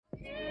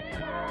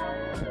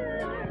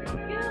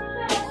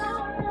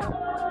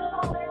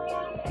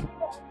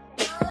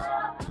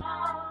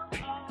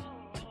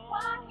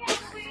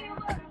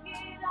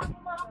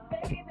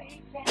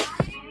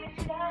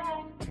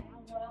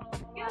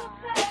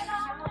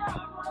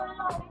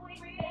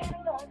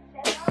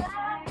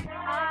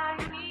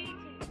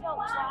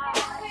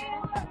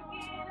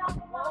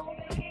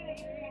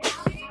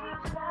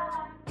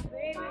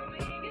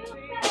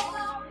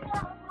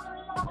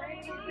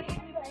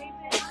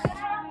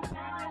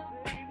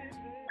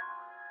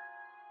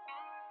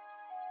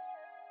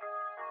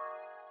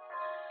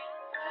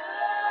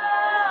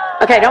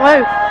Okay, don't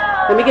move.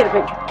 Let me get a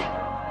picture.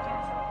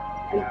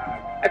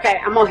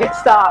 Okay, I'm gonna hit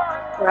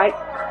stop, right?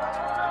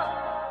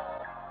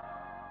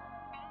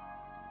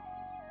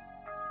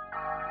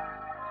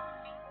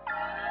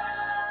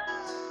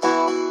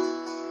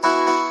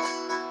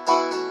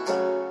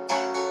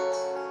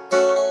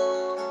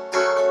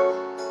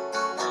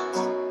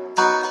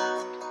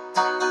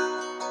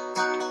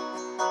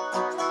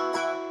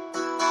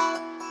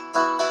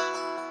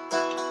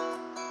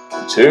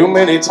 Too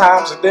many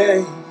times a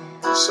day,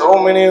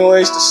 so many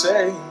ways to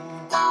say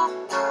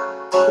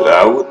that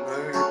I wouldn't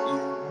hurt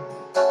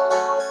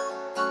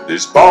you.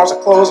 These bars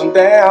are closing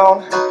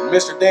down,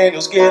 Mr.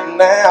 Daniel's getting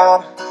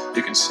out,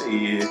 you can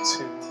see it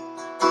too.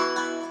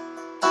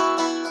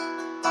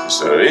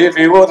 So if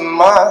you wouldn't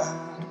mind,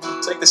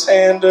 take this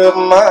hand of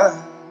mine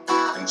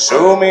and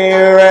show me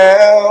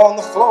around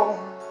the floor.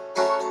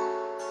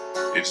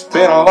 It's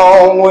been a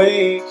long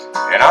week,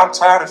 and I'm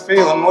tired of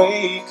feeling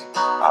weak.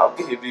 I'll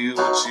give you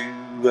what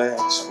you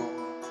asked for.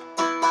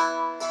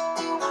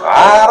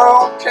 I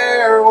don't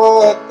care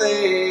what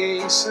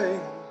they say,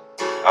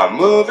 I'm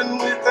moving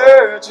with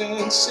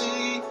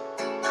urgency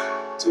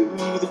to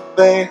the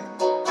band.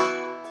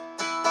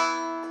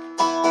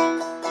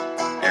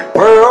 And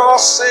we're all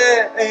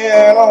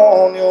sitting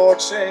on your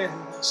chest.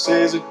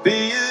 Says it'd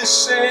be a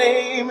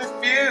shame if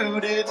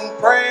you didn't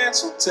prance.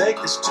 So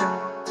take this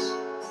chance.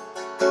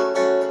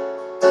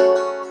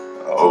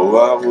 Oh,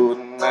 I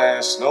wouldn't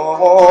ask no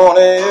one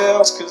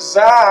else, 'cause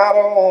I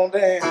don't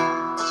dance.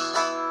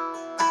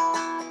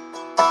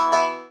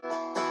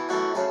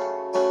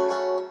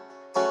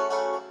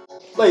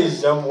 Ladies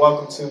and gentlemen,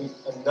 welcome to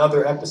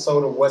another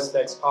episode of What's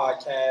Next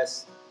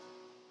Podcast.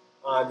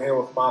 I'm here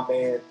with my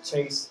man,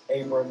 Chayse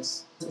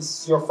Abrams. If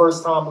this is your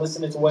first time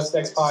listening to What's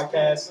Next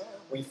Podcast,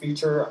 we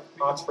feature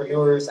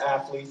entrepreneurs,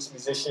 athletes,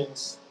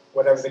 musicians,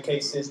 whatever the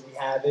case is, we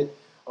have it.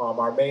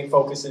 Our main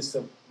focus is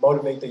to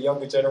motivate the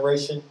younger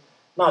generation,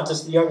 not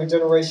just the younger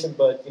generation,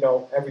 but,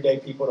 everyday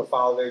people to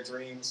follow their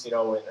dreams,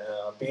 and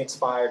be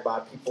inspired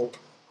by people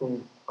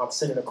who I'm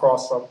sitting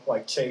across from,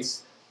 like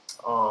Chayse.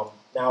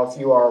 Now, if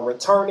you are a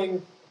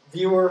returning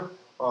viewer,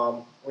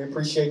 we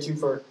appreciate you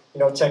for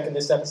checking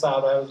this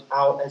episode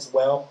out as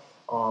well.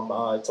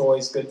 It's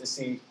always good to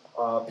see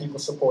people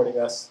supporting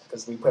us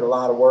because we put a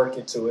lot of work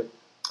into it.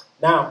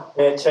 Now,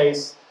 man,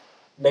 Chayse,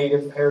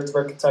 native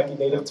Harrodsburg, Kentucky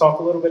native. Talk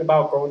a little bit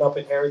about growing up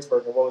in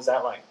Harrodsburg and what was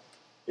that like?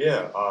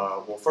 Yeah,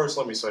 well, first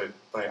let me say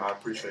I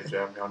appreciate you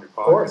having me on your podcast.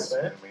 Of course,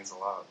 man. It means a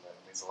lot, man.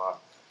 It means a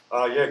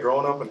lot. Yeah,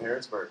 growing up in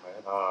Harrodsburg,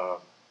 man.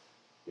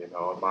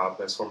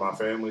 That's where my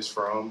family's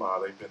from.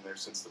 They've been there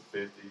since the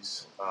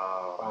 50s.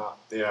 Wow.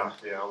 Yeah,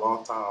 a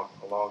long time.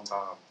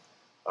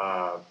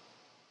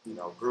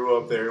 Grew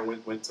up there.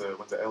 Went to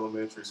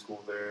elementary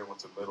school there. Went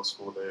to middle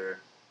school there.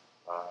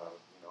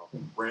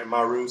 Ran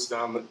my roots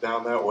down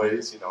that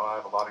ways. I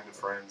have a lot of good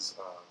friends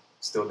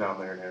still down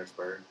there in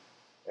Harrodsburg,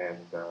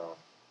 and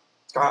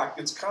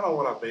it's kind of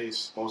what I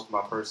base most of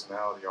my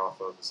personality off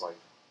of. Is like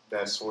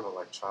that sort of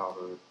like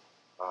childhood,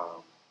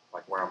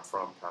 like where I'm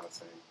from kind of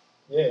thing.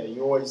 Yeah,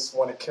 you always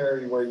want to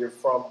carry where you're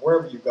from.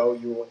 Wherever you go,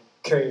 you want to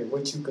carry it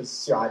with you because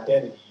it's your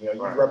identity. You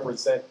Right.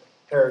 represent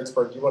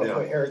Harrodsburg. You want to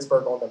put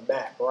Harrodsburg on the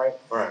map, right?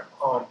 Right.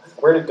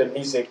 Where did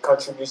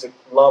the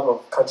love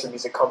of country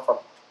music come from?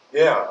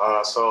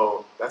 Yeah,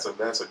 so that's a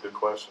good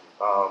question.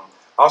 I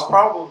was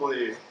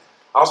probably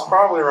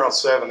around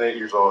 7, 8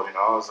 years old.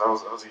 I was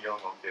a young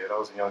little kid. I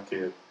was a young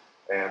kid,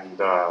 and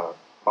my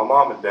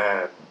mom and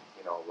dad,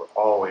 were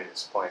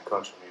always playing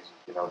country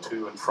music.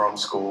 To and from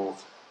school,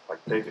 like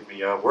picking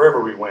me up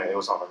wherever we went. It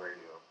was on the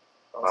radio,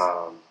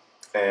 Awesome.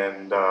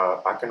 and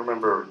I can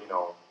remember,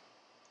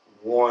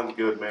 one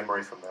good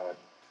memory from that.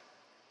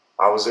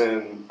 I was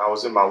in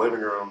my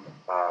living room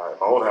in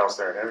my old house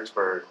there in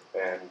Harrodsburg,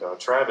 and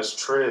Travis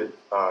Tritt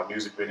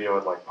music video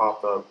had like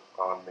popped up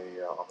on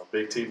the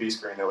big TV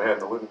screen that we had in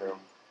the living room,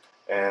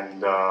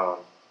 and I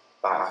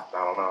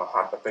don't know.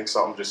 I think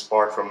something just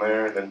sparked from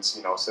there, and then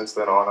since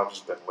then on, I've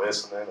just been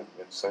listening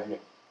and singing.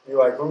 You're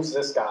like, who's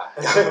this guy?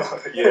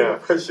 Yeah,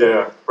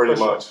 pretty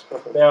much.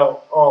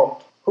 Now,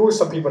 who are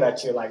some people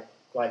that you like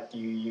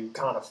you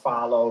kind of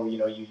follow?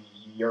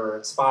 You're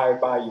inspired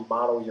by, you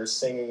model your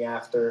singing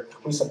after.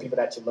 Who's some people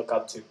that you look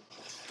up to?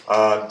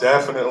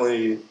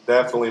 Definitely,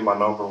 my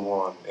number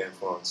one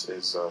influence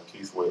is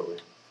Keith Whitley.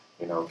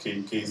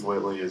 Keith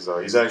Whitley is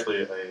he's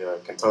actually a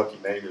Kentucky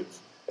native,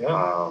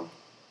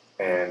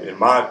 and in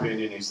my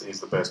opinion, he's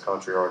the best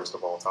country artist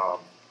of all time.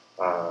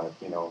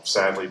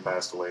 Sadly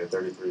passed away at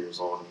 33 years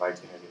old in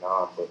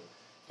 1989, but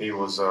he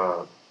was,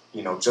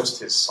 just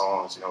his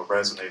songs,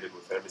 resonated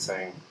with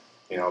everything,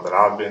 that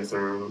I've been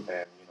through,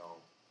 and,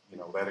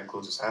 that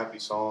includes his happy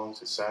songs,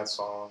 his sad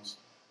songs,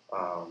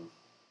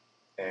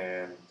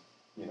 and,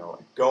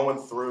 going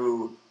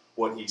through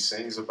what he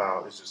sings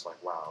about is just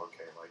like, wow,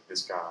 okay, like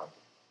this guy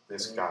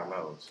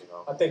knows,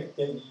 I think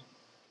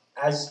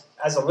as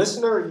a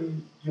listener,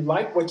 you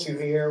like what you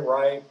hear,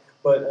 right?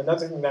 But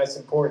another thing that's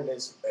important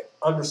is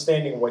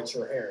understanding what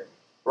you're hearing.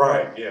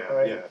 Right.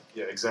 Yeah.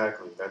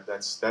 Exactly.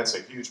 That's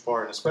a huge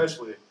part, and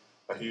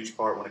a huge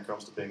part when it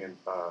comes to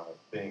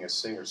being a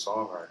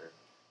singer-songwriter.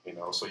 You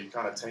know, so you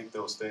kind of take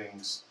those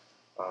things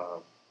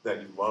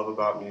that you love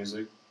about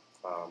music,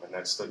 and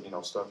that's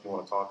the stuff you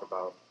want to talk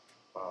about,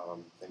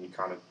 and you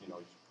kind of you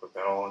put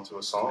that all into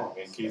a song.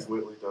 And Keith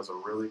Whitley does a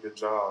really good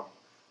job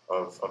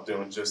of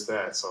doing just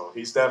that. So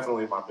he's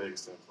definitely my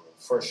biggest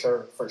influence. For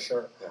sure, for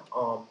sure.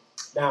 Yeah.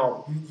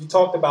 Now, you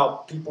talked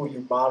about people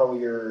you model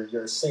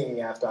your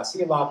singing after. I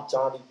see a lot of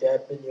Johnny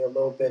Depp in you a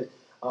little bit.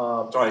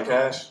 Johnny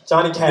Cash?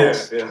 Johnny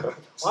Cash. Yeah.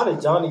 Why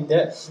did Johnny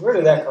Depp? Where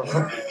did that come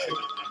from?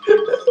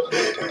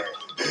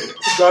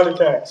 Johnny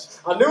Cash.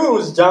 I knew it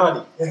was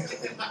Johnny.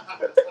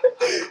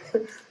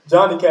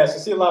 Johnny Cash. I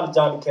see a lot of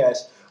Johnny Cash.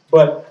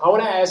 But I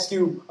want to ask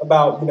you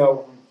about,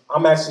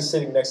 I'm actually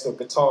sitting next to a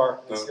guitar.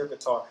 It's your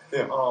guitar.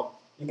 Yeah.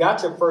 You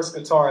got your first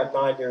guitar at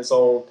 9 years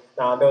old.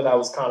 Now, I know that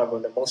was kind of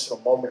an emotional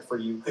moment for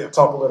you. Yeah.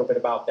 Talk a little bit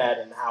about that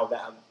and how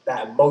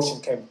that emotion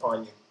came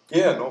upon you.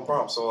 Yeah, no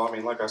problem. So, I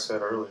mean, like I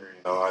said earlier,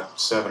 at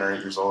 7 or 8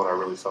 years old, I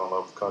really fell in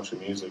love with country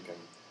music. And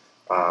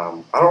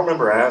I don't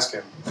remember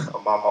asking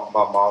my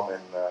mom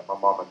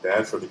and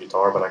dad for the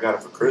guitar, but I got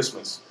it for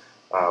Christmas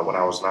when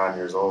I was 9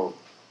 years old.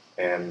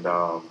 And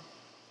I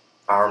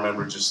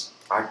remember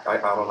I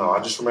don't know, I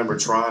just remember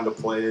trying to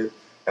play it.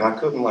 And I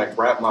couldn't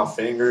wrap my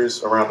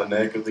fingers around the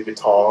neck of the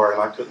guitar,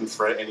 and I couldn't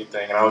fret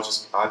anything. And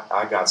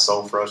I got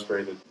so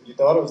frustrated. You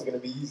thought it was going to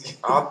be easy.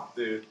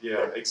 Dude,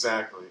 yeah,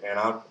 exactly. And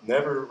I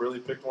never really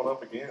picked one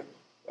up again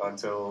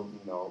until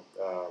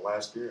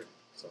last year.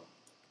 So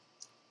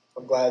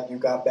I'm glad you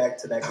got back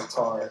to that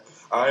guitar.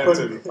 I am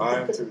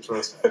too.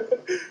 Trust me.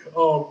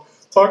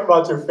 Talk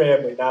about your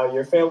family. Now,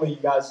 your family,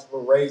 you guys were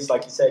raised,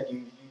 like you said,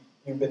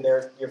 you've been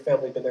there. Your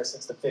family been there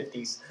since the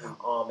 50s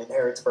in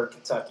Harrodsburg,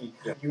 Kentucky.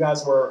 Yeah. You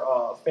guys were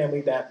a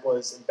family that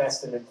was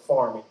invested in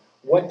farming.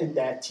 What did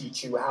that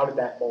teach you? How did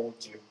that mold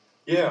you?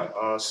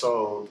 Yeah.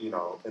 So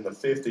in the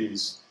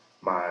 50s,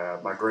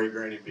 my great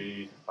granny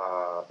B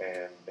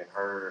and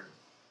her.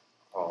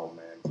 Oh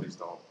man, please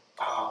don't.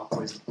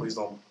 Please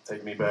don't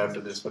take me bad for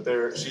this.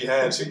 But she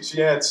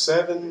had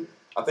seven.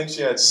 I think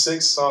she had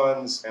 6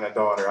 sons and a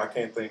daughter. I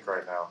can't think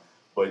right now.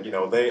 But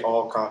they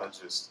all kind of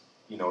just.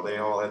 They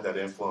all had that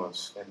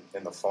influence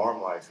in the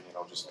farm life,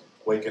 just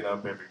waking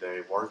up every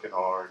day, working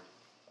hard,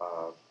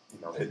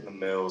 hitting the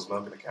mills,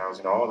 milking the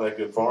cows, all that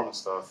good farming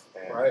stuff.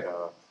 And right.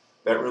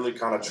 That really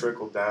kind of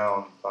trickled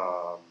down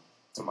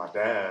to my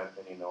dad,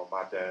 and,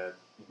 my dad,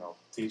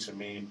 teaching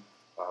me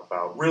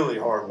about really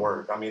hard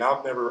work. I mean,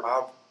 I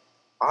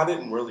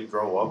didn't really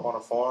grow up on a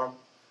farm,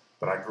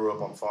 but I grew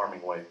up on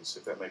farming ways,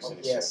 if that makes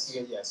any sense.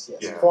 Yes.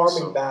 Yeah,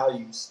 Farming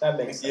values, that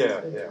makes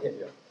sense. Yeah.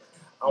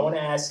 I want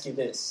to ask you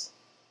this.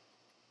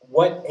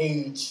 What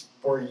age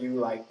were you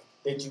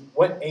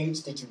what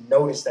age did you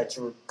notice that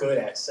you were good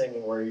at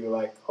singing? Where you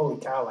like, holy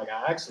cow,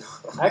 I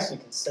actually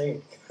can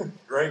sing?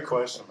 Great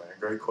question, man.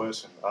 Great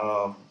question.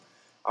 I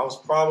was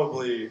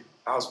probably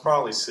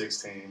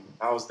 16.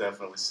 I was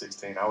definitely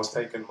 16. I was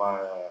taking my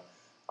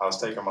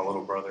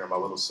little brother and my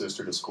little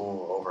sister to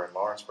school over in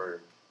Lawrenceburg,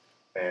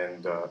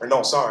 and I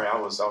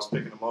was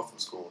picking them up from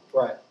school.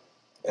 Right.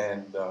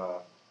 And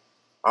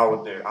I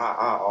would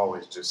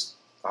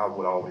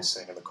always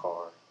sing in the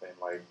car.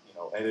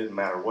 And it didn't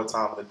matter what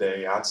time of the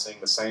day, I'd sing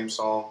the same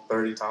song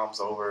 30 times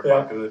over if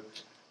I could.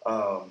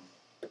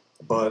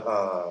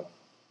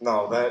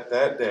 No,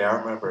 that day I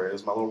remember it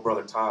was my little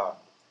brother Todd.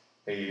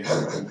 I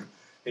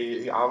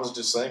was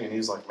just singing.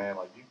 He's like, man,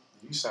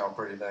 you sound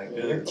pretty dang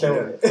good. You're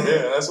killing it.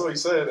 Yeah, that's what he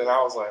said. And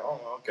I was like,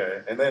 oh,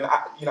 okay. And then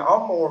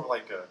I'm more of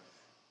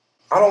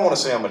I don't want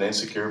to say I'm an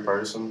insecure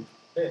person,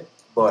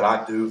 but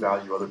I do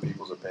value other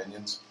people's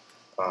opinions.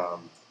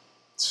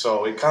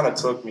 So it kind of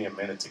took me a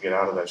minute to get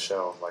out of that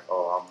shell. Like,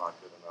 oh, I'm not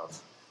good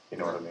enough. You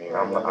know what I mean?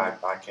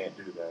 I can't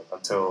do that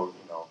until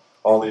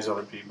all these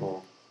other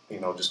people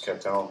just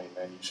kept telling me,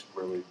 man, you should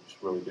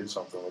really do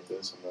something with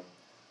this. And then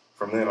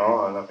from then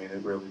on, I mean,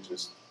 it really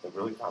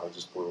kind of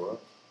just blew up.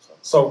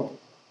 So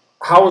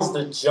how was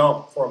the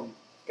jump from?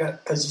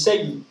 Because you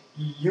say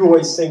you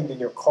always sing in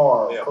your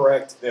car,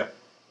 correct? Yeah.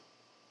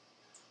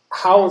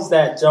 How was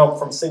that jump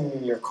from singing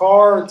in your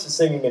car to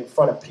singing in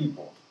front of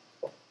people?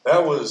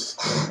 That was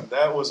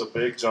a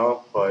big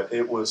jump, but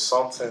it was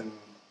something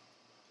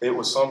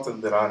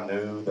that I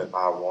knew that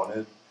I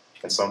wanted,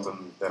 and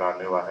something that I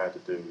knew I had to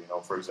do.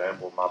 For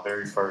example, my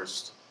very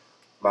first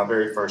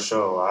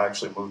show, I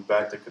actually moved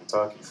back to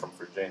Kentucky from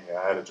Virginia.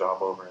 I had a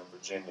job over in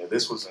Virginia.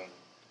 This was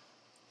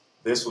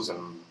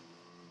in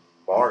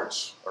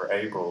March or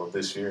April of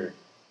this year,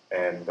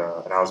 and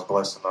I was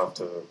blessed enough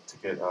to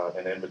get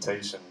an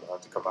invitation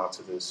to come out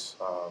to this.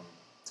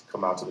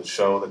 Come out to the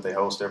show that they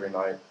host every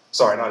night.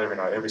 Sorry, not every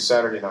night. Every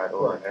Saturday night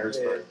over in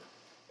Harrodsburg.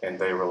 Yeah. And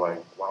they were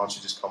like, "Why don't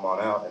you just come on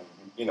out?" And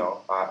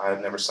I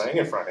had never sang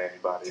in front of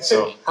anybody.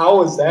 So how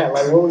was that?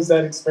 What was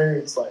that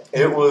experience like?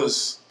 It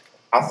was.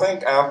 I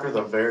think after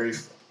the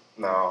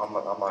I'm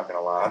not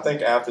gonna lie. I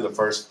think after the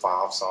first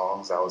 5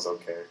 songs, I was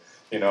okay.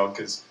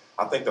 Because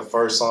I think the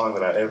first song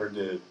that I ever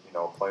did,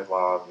 played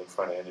live in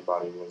front of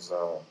anybody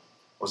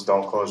was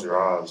 "Don't Close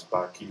Your Eyes"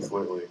 by Keith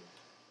Whitley.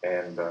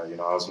 And,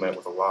 I was met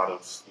with a lot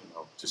of,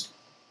 just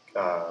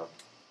uh,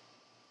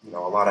 a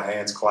lot of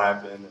hands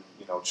clapping and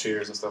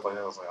cheers and stuff like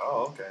that. I was like,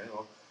 oh, okay,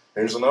 well,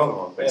 here's another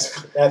one.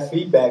 Basically, that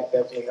feedback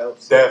definitely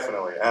helps.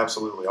 Definitely,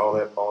 absolutely. All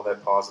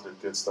that positive,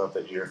 good stuff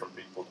that you hear from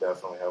people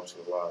definitely helps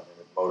you a lot, and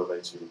it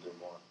motivates you to do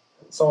more.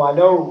 So I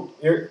know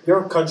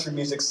you're a country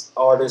music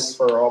artist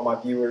for all my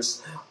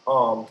viewers.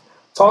 Talk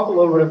a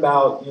little bit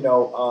about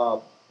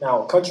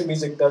now country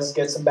music does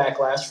get some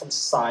backlash from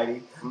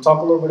society. Mm-hmm. Talk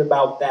a little bit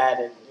about that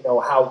and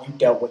how you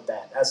dealt with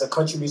that as a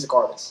country music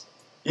artist.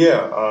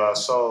 Yeah.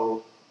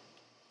 So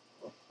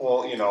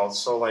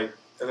like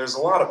there's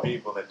a lot of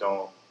people that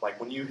don't like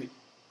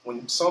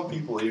when some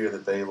people hear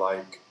that they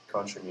like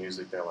country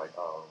music, they're like,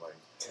 oh, like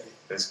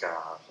this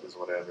guy is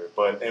whatever.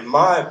 But in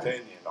my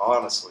opinion,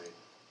 honestly,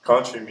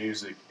 country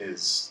music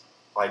is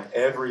like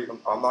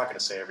I'm not going to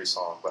say every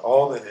song, but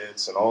all the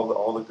hits and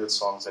all the good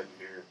songs that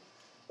you hear,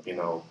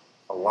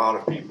 a lot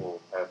of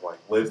people have like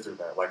lived through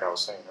that, like I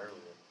was saying earlier.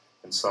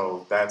 And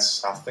so I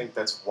think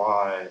that's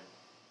why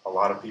a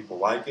lot of people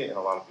like it and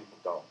a lot of people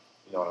don't.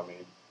 You know what I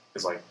mean?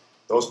 Because like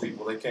those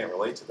people, they can't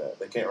relate to that.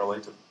 They can't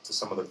relate to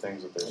some of the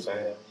things that they're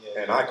saying.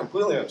 Yeah. And I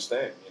completely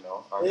understand,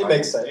 It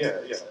makes sense. Yeah.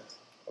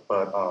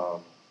 But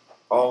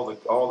all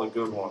the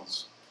good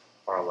ones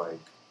are like,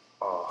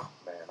 oh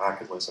man, I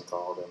could listen to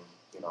all of them,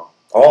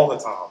 all the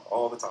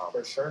time.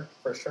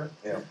 For sure.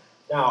 Yeah.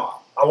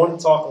 Now, I want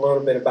to talk a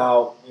little bit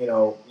about, you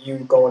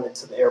going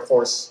into the Air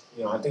Force.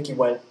 I think you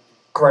went,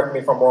 correct me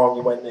if I'm wrong,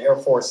 you went in the Air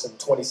Force in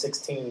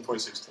 2016.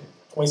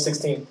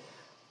 2016.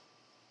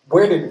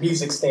 Where did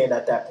music stand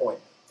at that point?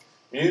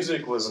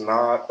 Music was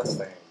not a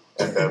thing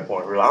at that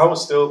point. Really, I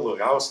was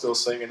still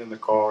singing in the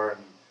car,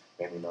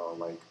 and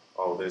like,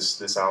 oh,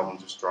 this album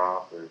just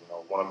dropped, or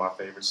one of my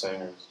favorite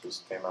singers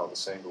just came out with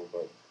a single,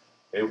 but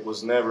it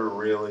was never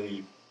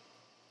really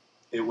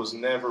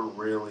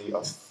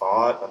a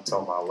thought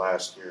until my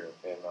last year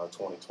in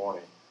 2020,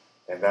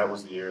 and that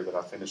was the year that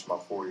I finished my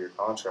 4-year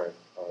contract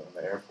in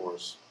the Air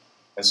Force,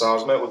 and so I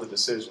was met with a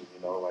decision,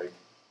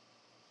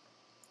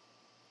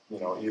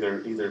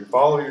 either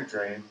follow your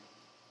dream,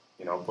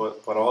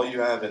 put all you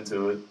have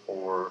into it,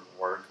 or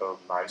work a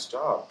nice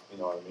job. You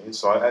know what I mean?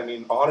 So I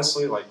mean,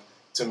 honestly, like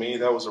to me,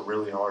 that was a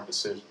really hard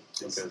decision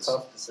because it's a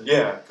tough decision.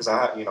 Yeah, because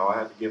I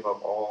had to give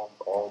up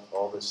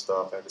all this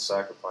stuff. I had to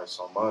sacrifice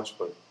so much,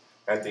 but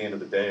at the end of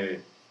the day,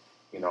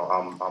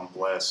 I'm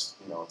blessed,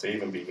 to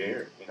even be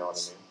here. You know what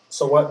I mean?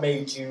 So what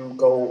made you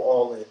go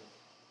all in?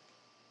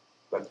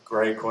 That's a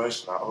great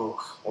question.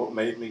 What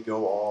made me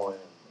go all in?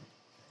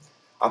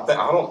 I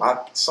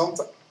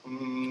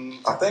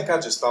think I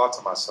just thought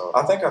to myself.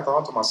 I think I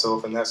thought to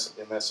myself in that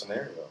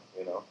scenario.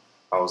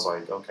 I was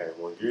like, okay,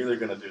 well, you're either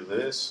going to do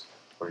this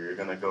or you're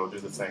going to go do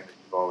the thing that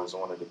you've always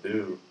wanted to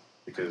do,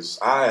 because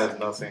I have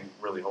nothing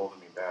really holding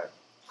me back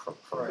from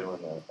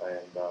doing that.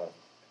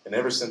 And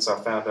ever since I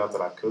found out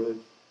that I could,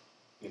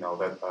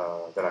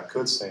 that I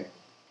could sing,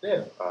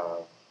 yeah,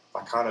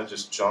 I kind of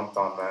just jumped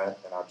on that,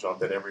 and I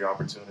jumped at every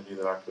opportunity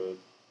that I could,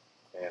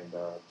 and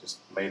just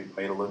made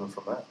a living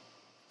from that.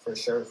 For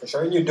sure.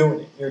 And you're doing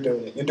it. You're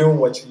doing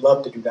what you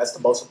love to do. That's the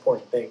most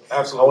important thing.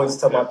 Absolutely. I always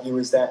tell my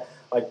viewers that,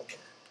 like,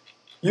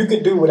 you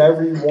can do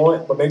whatever you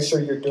want, but make sure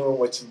you're doing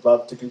what you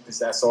love to do, because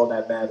that's all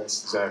that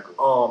matters. Exactly.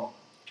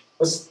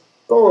 Let's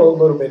go a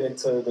little bit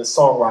into the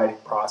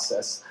songwriting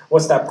process.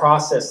 What's that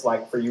process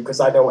like for you? Because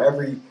I know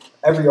every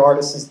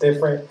artist is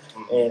different,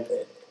 and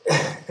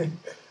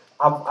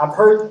I've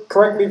heard.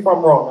 Correct me if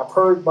I'm wrong. I've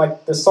heard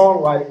like the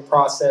songwriting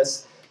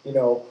process.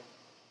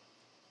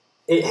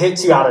 It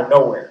hits you out of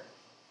nowhere.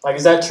 Like,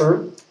 is that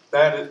true?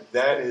 That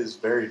is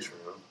very true.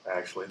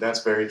 Actually,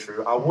 that's very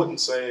true. I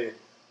wouldn't say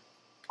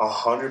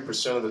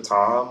 100% of the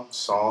time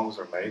songs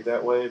are made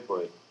that way,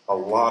 but a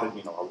lot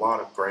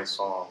of great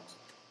songs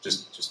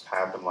just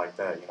happen like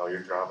that. You're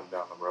driving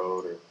down the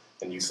road,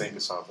 and you think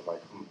of something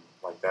like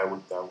that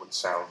would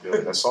sound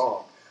good in a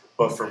song.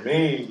 But for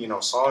me,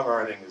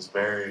 songwriting is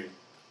very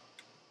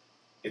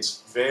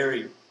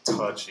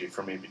touchy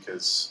for me,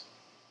 because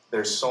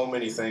there's so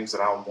many things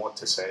that I want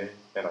to say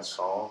in a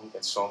song,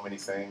 and so many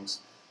things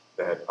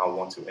that I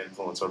want to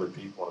influence other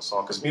people in a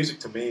song. Because music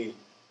to me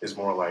is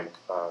more like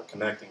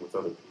connecting with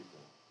other people.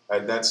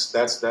 That's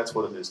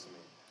what it is to me.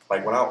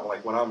 Like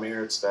when I'm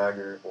here at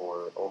Stagger,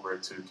 or over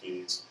at Two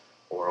Keys,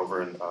 or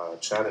over in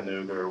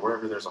Chattanooga, or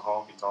wherever there's a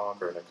honky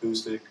tonk or an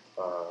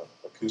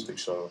acoustic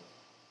show,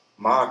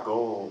 my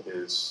goal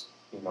is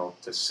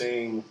to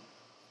sing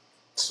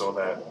so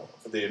that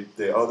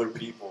the other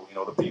people,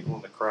 the people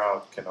in the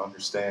crowd can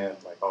understand,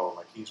 like, oh,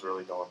 like he's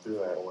really going through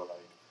that,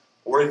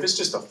 or if it's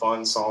just a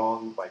fun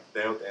song, like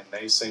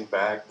they sing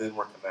back, then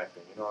we're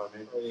connecting. You know what I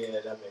mean? Oh, yeah,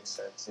 that makes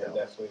sense. Yeah,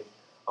 definitely.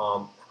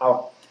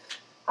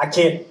 I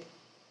can't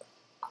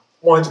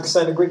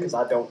 100% agree, because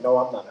I don't know.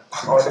 I'm not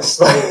an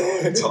artist.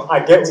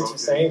 I get what you're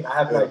saying. I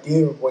have an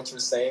idea of what you're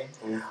saying.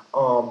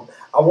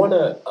 I want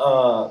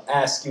to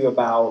ask you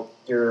about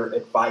your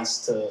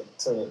advice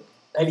to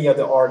any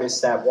other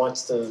artist that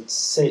wants to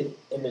sit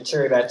in the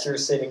chair that you're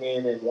sitting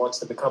in and wants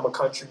to become a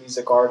country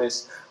music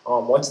artist.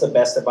 What's the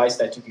best advice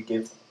that you could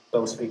give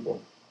those people?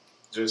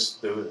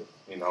 Just do it.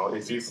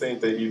 If you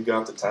think that you've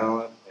got the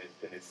talent, if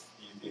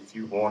if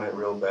you want it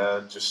real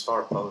bad, just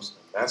start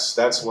posting.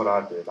 That's what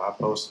I did. I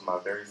posted my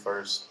very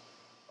first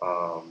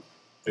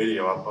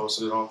video. I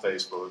posted it on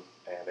Facebook,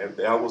 and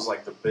that was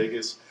like the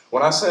biggest.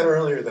 When I said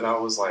earlier that I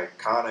was like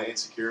kind of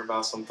insecure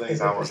about some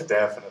things, I was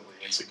definitely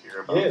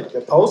insecure about. Yeah,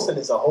 the posting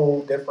is a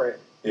whole different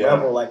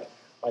level. Like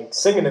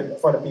singing in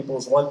front of people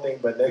is one thing,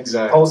 but then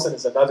posting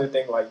is another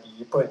thing. Like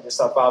you're putting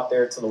yourself out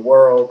there to the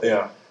world.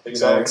 Yeah,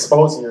 exactly. You know,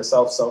 exposing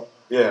yourself. So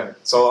yeah.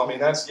 So I mean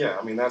that's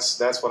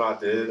what I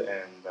did,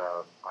 and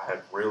I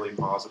had really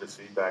positive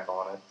feedback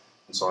on it,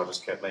 and so I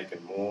just kept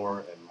making more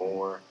and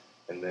more,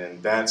 and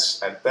then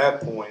that's at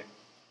that point,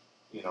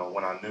 you know,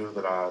 when I knew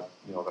that I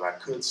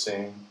could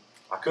sing.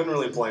 I couldn't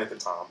really play at the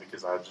time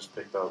because I had just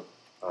picked up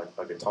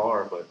a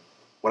guitar, but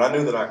when I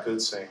knew that I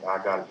could sing, I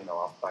got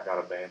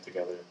a band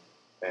together,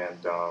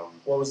 and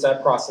what was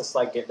that process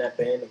like, getting that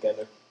band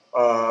together?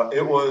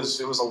 It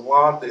was a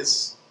lot.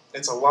 It's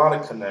a lot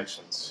of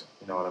connections.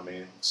 You know what I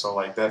mean? So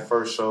like that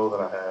first show that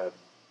I had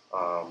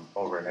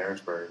over in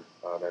Harrodsburg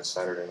that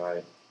Saturday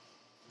night,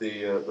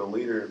 the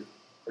leader,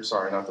 or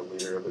sorry, not the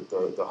leader, but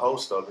the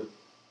host of it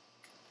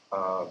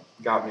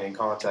got me in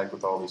contact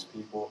with all these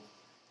people,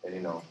 and you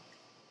know,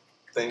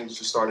 things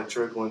just started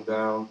trickling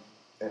down,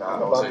 and I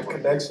was able to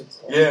connections.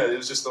 Yeah, it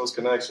was just those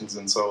connections,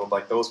 and so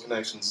like those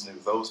connections knew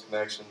those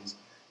connections,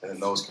 and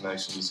then those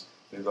connections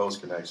knew those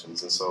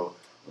connections, and so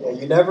yeah,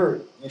 you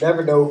never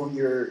know who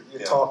you're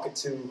talking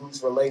to,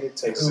 who's related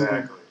to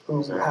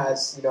who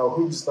has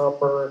whose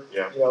number.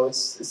 Yeah. You know,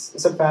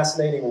 it's a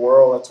fascinating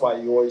world. That's why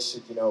you always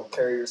should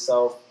carry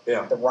yourself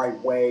the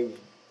right way.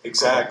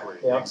 Exactly.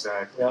 Yeah,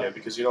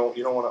 because you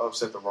don't want to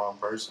upset the wrong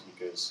person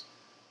because.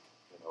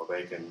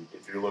 They can,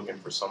 if you're looking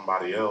for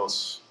somebody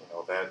else,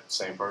 that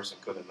same person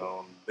could have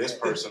known this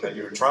person that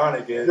you were trying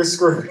to get. You're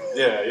screwed.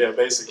 Yeah,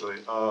 basically.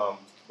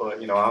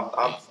 But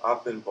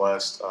I've been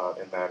blessed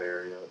in that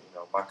area.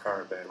 My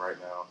current band right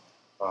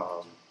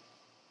now,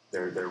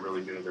 they're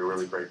really good. They're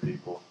really great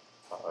people,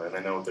 and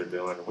they know what they're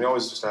doing. And we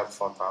always just have a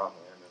fun time,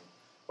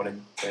 man.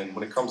 And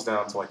when it comes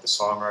down to like the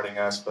songwriting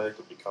aspect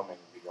of becoming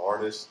the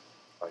artist,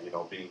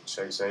 being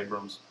Chayse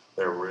Abrams,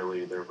 they're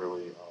really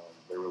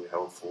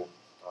helpful.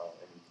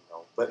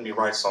 Letting me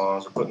write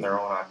songs or putting their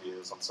own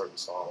ideas on certain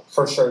songs.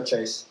 For sure,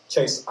 Chayse.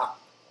 Chayse, I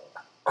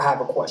have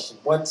a question.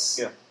 What's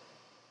a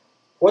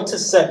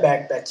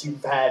setback that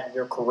you've had in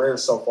your career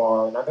so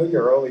far? And I know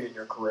you're early in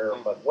your career,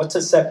 but what's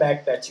a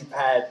setback that you've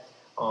had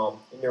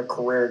in your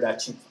career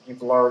that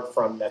you've learned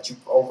from, that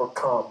you've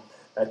overcome,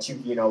 that you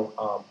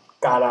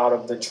got out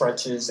of the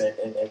trenches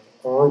and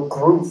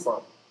grew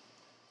from?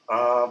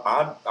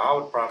 I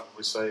would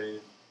probably say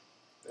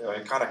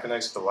it kind of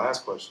connects to the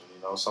last question.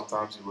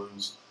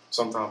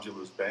 Sometimes you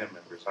lose band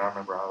members. I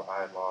remember I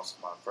had lost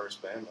my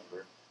first band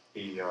member.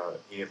 He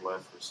had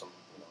left for some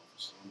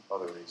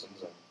other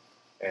reasons,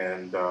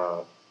 and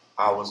I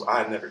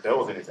had never dealt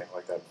with anything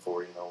like that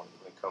before. When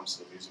it comes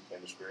to the music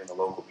industry and the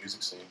local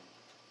music scene,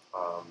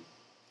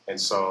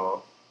 and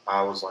so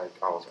I was like,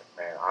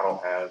 man, I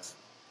don't have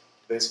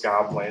this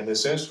guy playing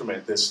this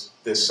instrument this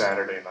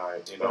Saturday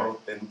night, Right.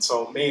 And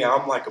so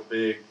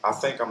I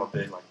think I'm a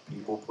big like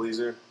people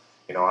pleaser.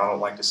 I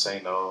don't like to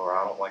say no, or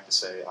I don't like to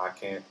say I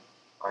can't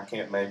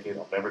make it.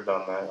 I've never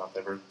done that. I've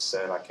never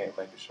said I can't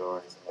make a show or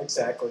anything like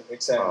Exactly.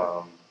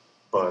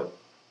 but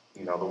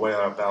the way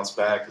that I bounce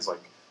back is like,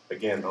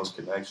 again, those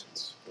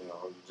connections.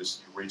 You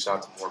reach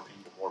out to more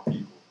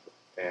people,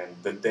 and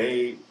the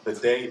day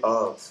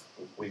of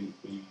we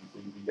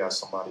got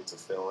somebody to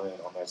fill in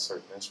on that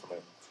certain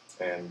instrument,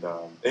 and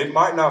it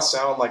might not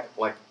sound like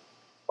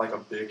a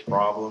big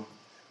problem,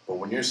 but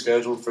when you're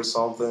scheduled for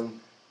something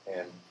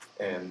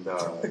and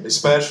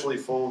especially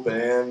full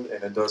band,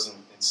 and it doesn't,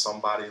 and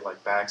somebody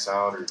like backs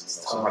out or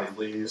somebody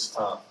leaves. It's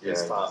tough. Yeah,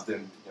 it's tough.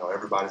 Then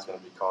everybody's going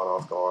to be caught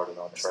off guard and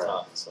on track.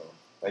 Tough. And so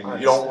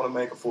you don't want to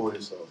make a fool of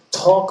yourself.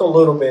 Talk a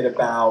little bit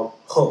about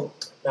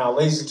Hooked. Now,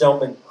 ladies and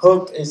gentlemen,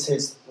 Hooked is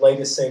his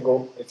latest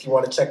single. If you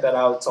want to check that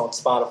out, it's on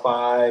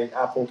Spotify,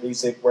 Apple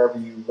Music, wherever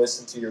you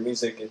listen to your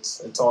music.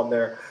 It's on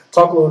there.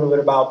 Talk a little bit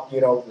about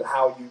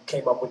how you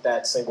came up with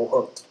that single,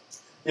 Hooked.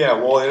 Yeah,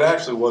 well, it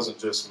actually wasn't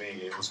just me.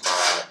 It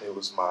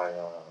was my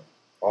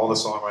all the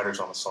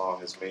songwriters on the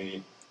song is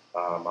me,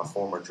 my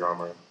former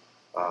drummer,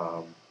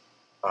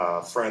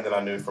 a friend that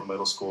I knew from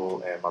middle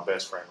school, and my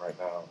best friend right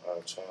now,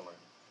 Chandler.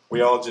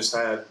 We all just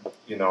had,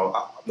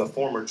 the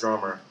former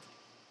drummer.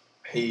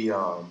 He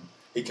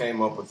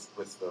came up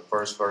with the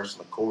first verse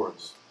and the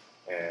chorus,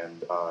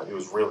 and it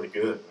was really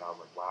good. And I was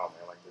like, wow,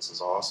 man, like this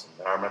is awesome.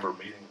 And I remember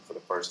meeting him for the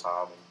first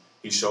time, and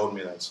he showed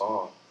me that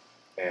song.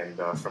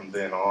 And from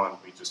then on,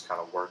 we just kind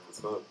of worked with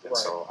Hooked. And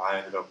so I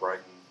ended up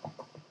writing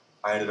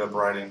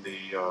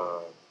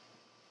the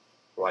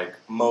like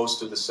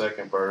most of the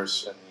second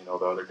verse, and the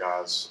other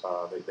guys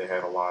they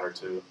had a line or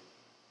two,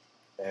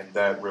 and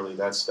that's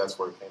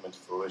where it came into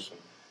fruition.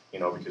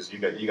 Because you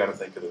got to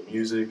think of the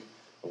music,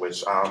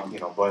 which I'm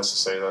blessed to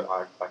say that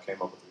I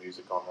came up with the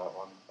music on that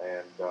one,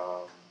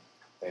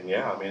 and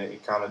yeah, I mean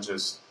it kind of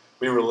just,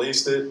 we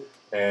released it,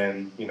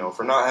 And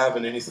for not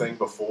having anything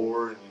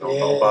before, and Yeah,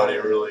 nobody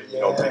really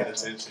yeah. paying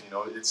attention,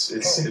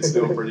 it's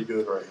doing pretty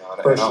good right now.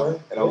 For And sure.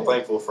 I'm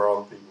thankful for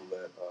all the people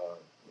that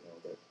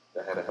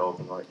that had a help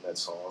in writing that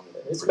song.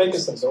 It's making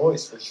some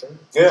noise for sure.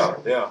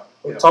 Yeah.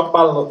 Talk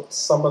about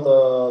some of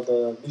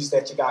the music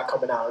that you got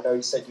coming out. I know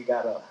you said you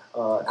got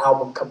an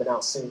album coming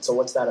out soon. So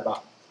what's that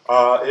about?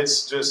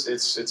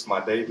 It's my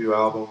debut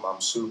album.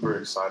 I'm super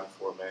excited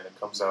for it, man. It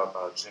comes out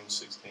June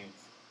 16th,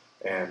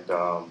 and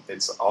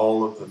it's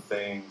all of the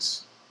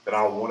things that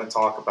I want to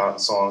talk about in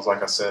songs,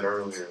 like I said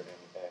earlier,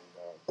 and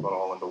put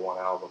all into one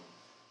album.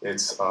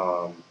 It's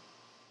I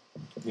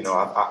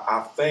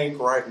think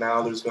right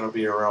now there's going to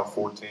be around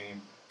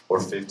 14 or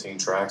 15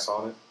 tracks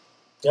on it.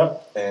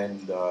 Yep.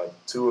 And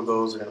 2 of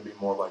those are going to be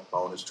more like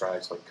bonus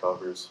tracks, like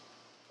covers,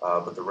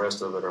 but the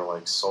rest of it are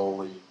like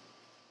solely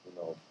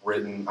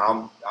written.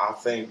 I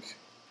think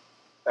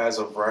as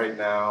of right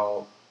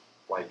now,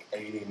 like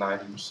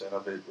 80-90%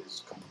 of it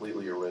is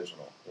completely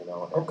original.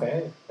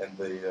 Okay. And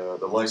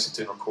the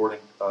Lexington Recording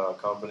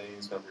Company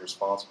is going to be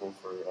responsible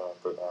for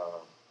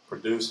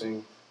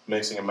producing,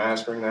 mixing, and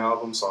mastering the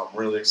album. So I'm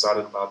really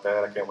excited about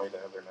that. I can't wait to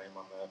have their name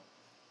on that.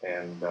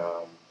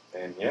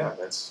 And yeah,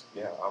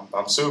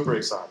 I'm super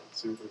excited.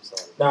 Super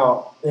excited.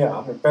 Now,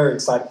 I'm very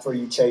excited for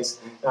you, Chayse.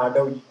 Now, I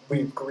know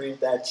we've agreed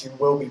that you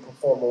will be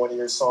performing one of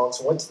your songs.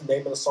 What's the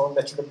name of the song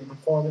that you're going to be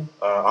performing?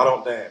 I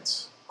Don't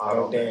Dance. I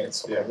Don't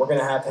Dance. Okay, yeah. We're going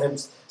to have him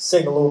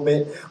sing a little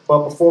bit.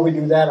 But before we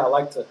do that,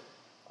 I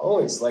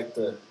always like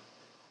to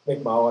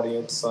make my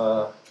audience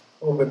a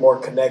little bit more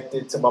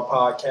connected to my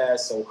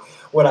podcast. So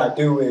what I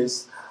do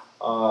is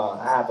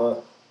I have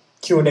a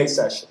Q&A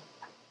session.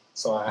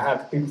 So I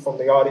have people from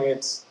the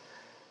audience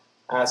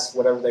ask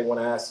whatever they want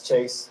to ask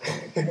Chayse.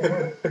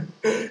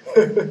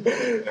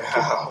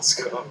 Let's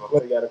go.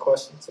 What, you got a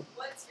question?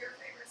 What's your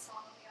favorite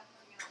song on the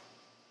upcoming album?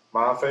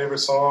 My favorite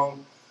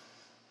song,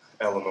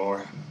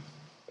 Eleanor.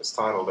 It's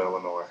titled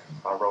Eleanor.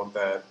 I wrote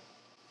that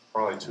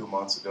probably 2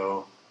 months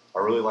ago. I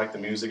really like the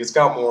music. It's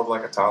got more of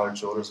like a Tyler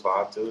Childers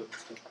vibe to it.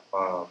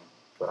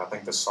 But I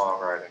think the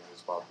songwriting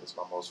is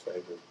my most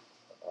favorite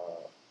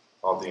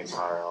of the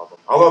entire album.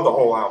 I love the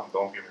whole album,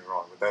 don't get me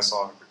wrong, but that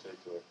song in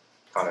particular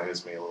kind of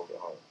hits me a little bit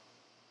hard.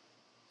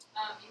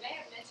 You may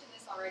have mentioned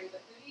this already,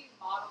 but who do you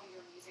model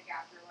your music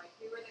after? Like,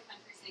 who are the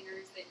country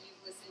singers that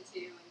you've listened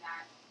to and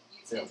that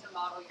you tend to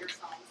model your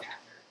songs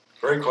after?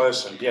 Great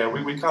question. Yeah,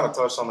 we kind of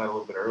touched on that a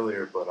little bit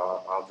earlier, but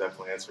I'll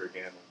definitely answer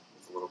again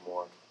with a little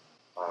more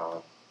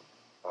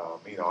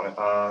meat on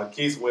it.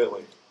 Keith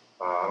Whitley.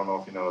 I don't know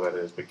if you know who that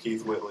is, but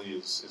Keith Whitley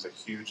is a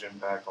huge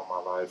impact on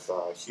my life,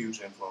 huge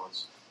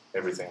influence,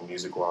 everything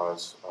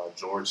music-wise.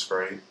 George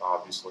Strait,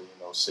 obviously,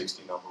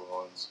 60 number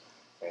ones.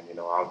 And,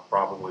 I've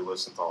probably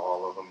listened to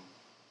all of them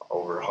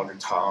over 100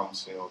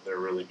 times. They're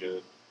really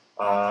good.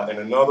 And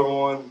another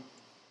one,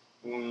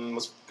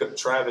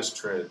 Travis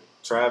Tritt,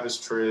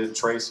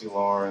 Tracy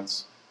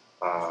Lawrence,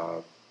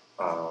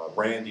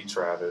 Randy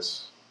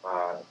Travis,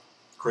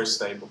 Chris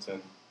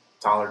Stapleton,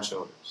 Tyler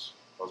Childers.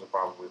 Those are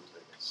probably the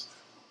biggest.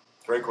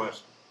 Great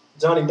question.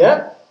 Johnny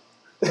Depp?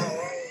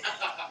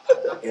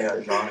 Yeah,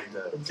 Johnny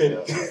Depp. Okay.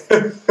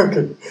 Yeah.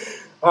 Okay.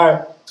 All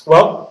right.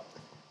 Well,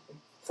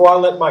 before I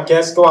let my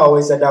guests go, I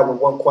always end out with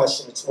one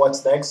question. It's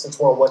what's next. Since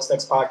we're on What's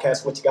Next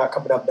podcast, what you got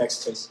coming up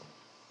next, Chayse?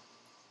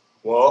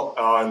 Well,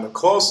 in the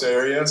close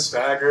area,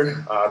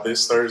 Stagger,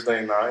 this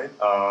Thursday night.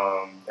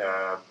 A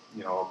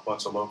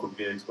bunch of local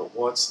gigs. But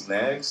what's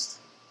next?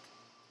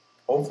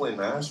 Hopefully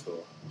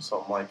Nashville,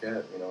 something like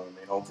that. You know what I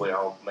mean? Hopefully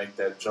I'll make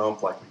that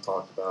jump like we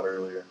talked about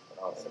earlier.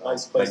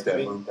 Nice place make to that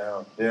be. move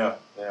down. Yeah,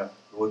 it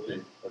would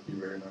be. That'd be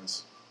very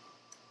nice.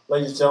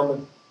 Ladies and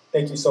gentlemen,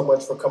 thank you so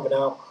much for coming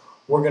out.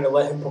 We're going to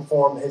let him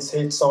perform his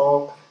hit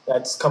song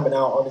that's coming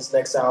out on his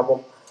next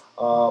album.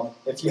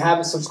 If you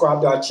haven't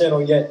subscribed to our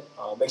channel yet,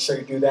 make sure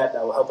you do that.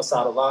 That will help us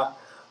out a lot.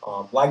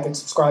 Like and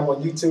subscribe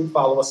on YouTube.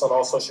 Follow us on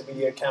all social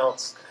media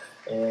accounts.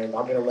 And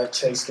I'm going to let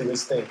Chayse do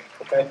his thing,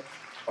 okay?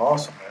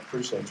 Awesome, man.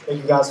 Appreciate you.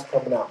 Thank you guys for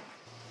coming out.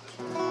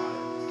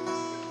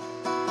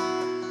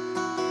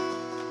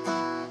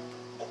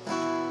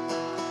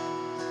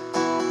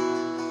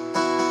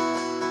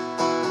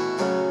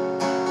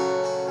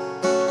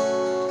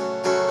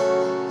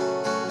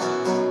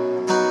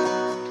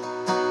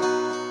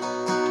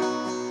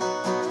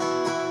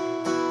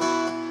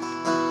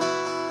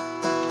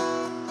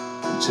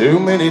 Too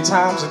many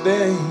times a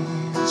day,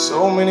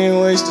 so many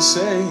ways to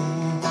say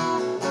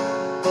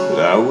that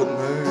I wouldn't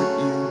hurt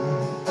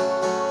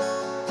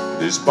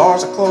you. These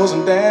bars are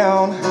closing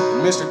down,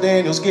 Mr.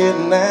 Daniel's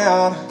getting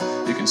out,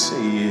 you can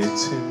see it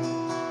too.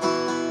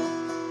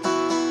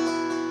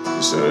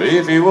 So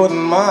if you wouldn't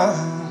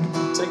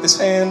mind, take this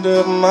hand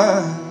of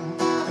mine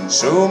and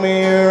show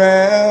me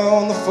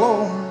around the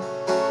floor.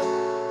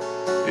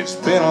 It's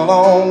been a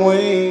long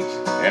week,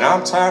 and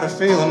I'm tired of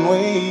feeling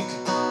weak.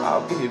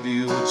 I'll give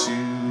you what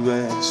you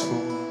asked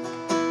for.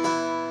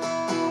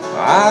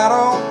 I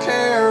don't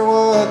care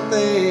what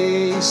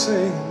they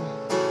say,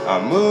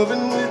 I'm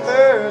moving with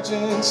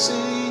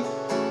urgency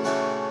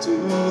to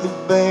the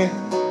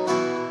band.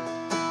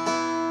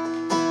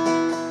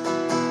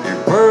 Your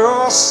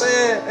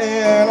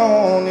sitting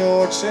on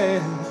your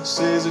chest.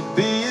 Says it'd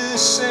be a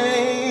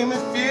shame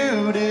if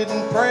you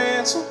didn't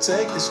prance. So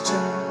take this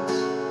chance.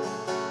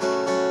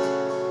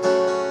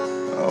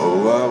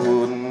 Oh, I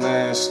wouldn't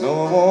ask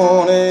no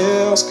one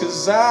else,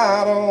 'cause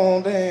I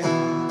don't dance.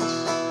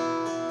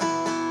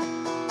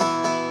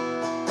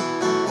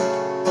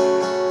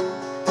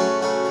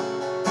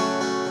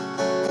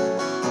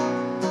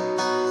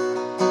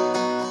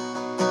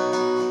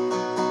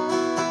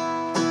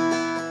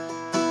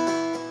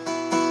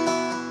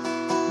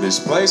 This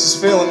place is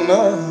filling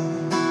up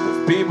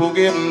with people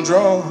getting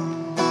drunk.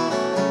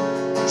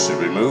 Should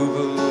we move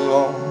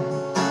along?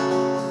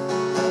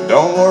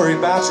 Don't worry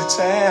about your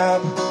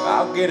tab,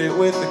 I'll get it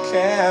with the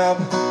cab.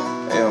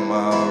 Am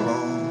I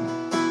wrong?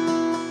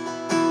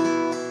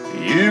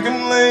 You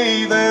can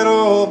lay that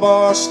old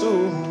bar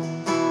stool,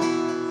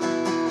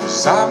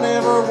 'cause I've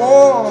never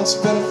once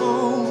been a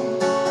fool.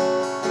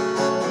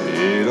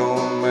 It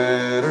don't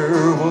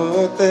matter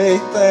what they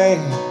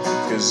think,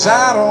 'cause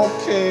I don't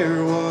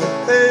care what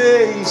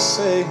they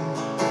say.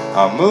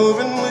 I'm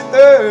moving with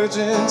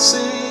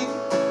urgency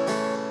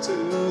to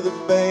the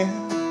band.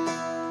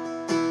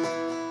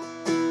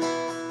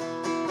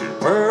 Your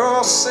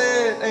pearl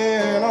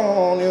sitting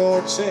on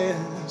your chest.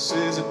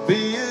 Says it'd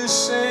be a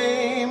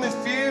shame if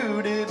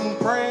you didn't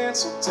prance.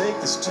 So take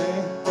this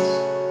chance.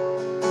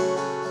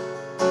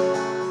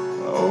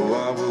 Oh,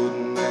 I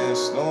wouldn't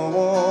ask no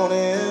one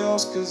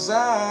else, 'cause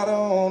I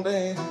don't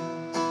dance.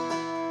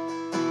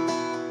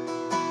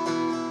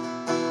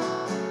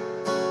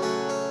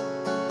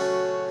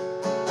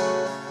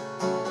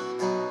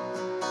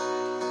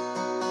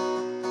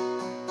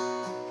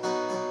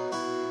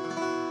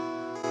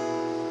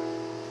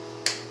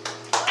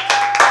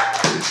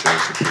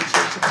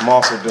 I'm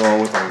also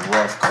dealing with a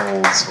rough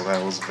cold, so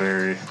that was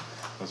very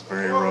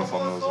rough on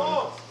those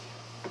ends.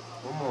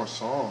 One more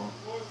song.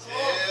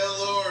 Tell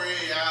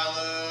Lori I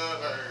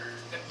love her.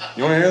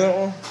 You want to hear that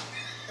one?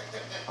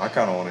 I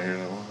kind of want to hear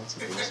that one. That's a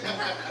good song.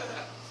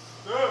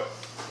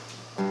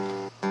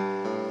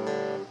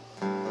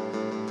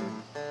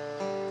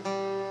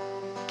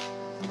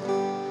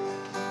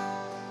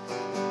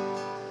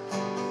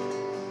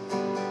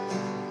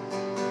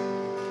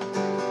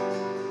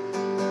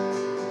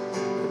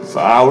 If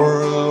I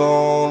were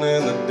alone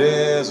in the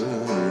desert,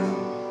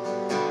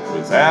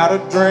 without a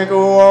drink of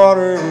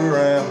water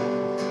around,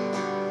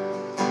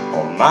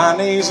 on my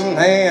knees and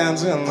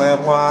hands in that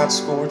white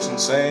scorching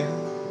sand,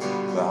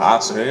 the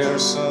hot Sahara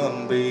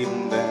sun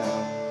beating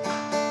down.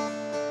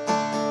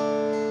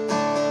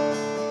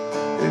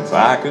 If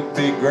I could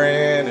be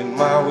granted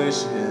my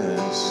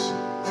wishes,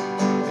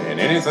 and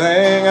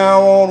anything I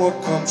want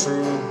would come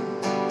true,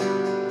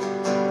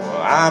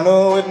 well, I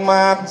know it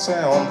might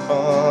sound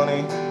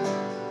funny,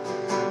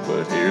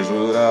 but here's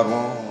what I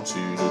want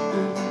you to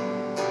do.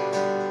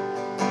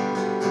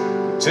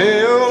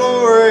 Tell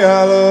Lori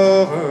I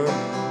love her.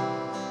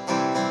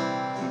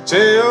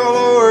 Tell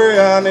Lori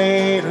I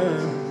need her.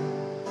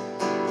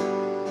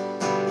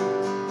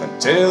 And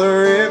tell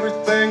her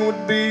everything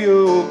would be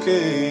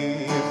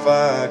okay if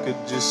I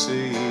could just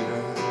see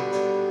her.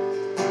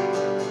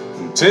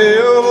 And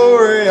tell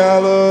Lori I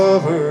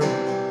love her.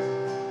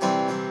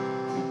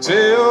 And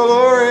tell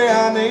Lori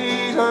I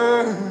need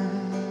her.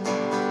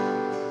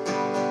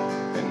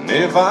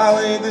 If I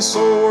leave this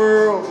old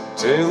world,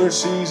 tell her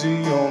she's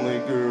the only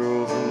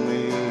girl for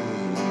me.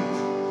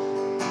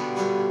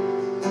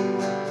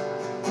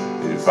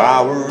 If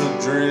I were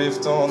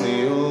adrift on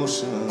the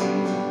ocean,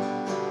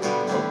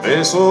 a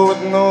vessel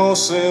with no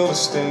sail to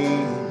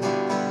steam,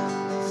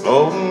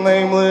 floating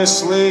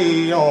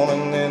aimlessly on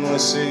an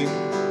endless sea,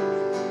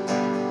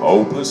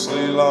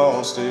 hopelessly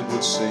lost it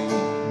would seem.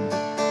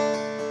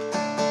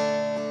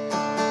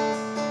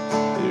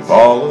 If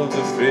all of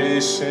the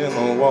fish in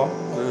the water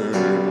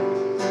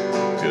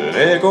could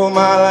echo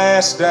my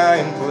last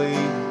dying plea,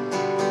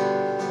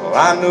 well,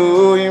 I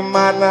know you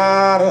might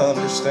not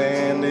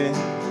understand it,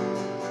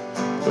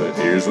 but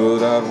here's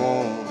what I'd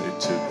want it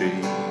to be.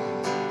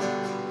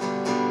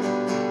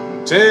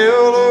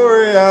 Tell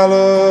Lori I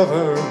love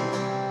her.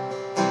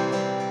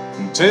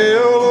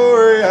 Tell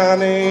Lori I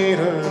need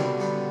her.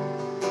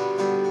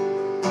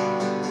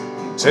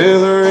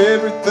 Tell her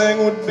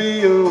everything would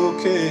be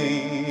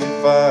okay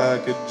if I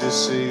could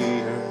just see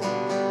her.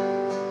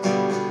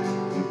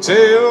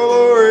 Tell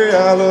Lori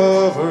I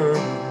love her.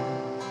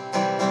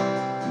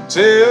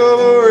 Tell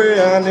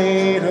Lori I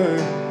need her.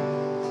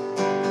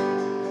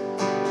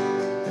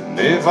 And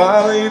if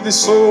I leave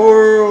this old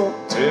world,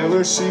 tell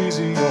her she's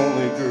the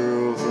only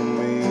girl for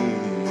me.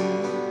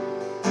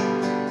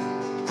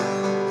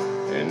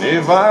 And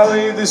if I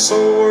leave this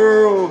old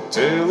world,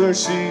 tell her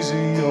she's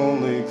the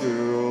only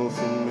girl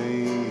for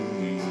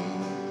me.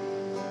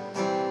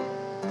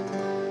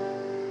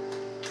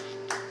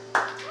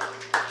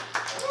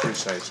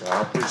 Appreciate y'all.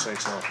 I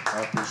appreciate y'all.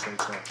 I appreciate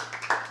y'all.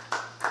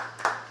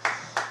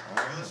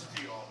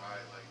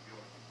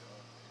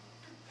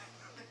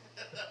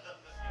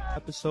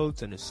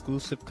 Episodes and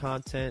exclusive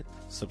content,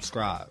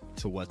 subscribe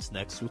to What's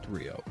Next with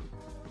Rio.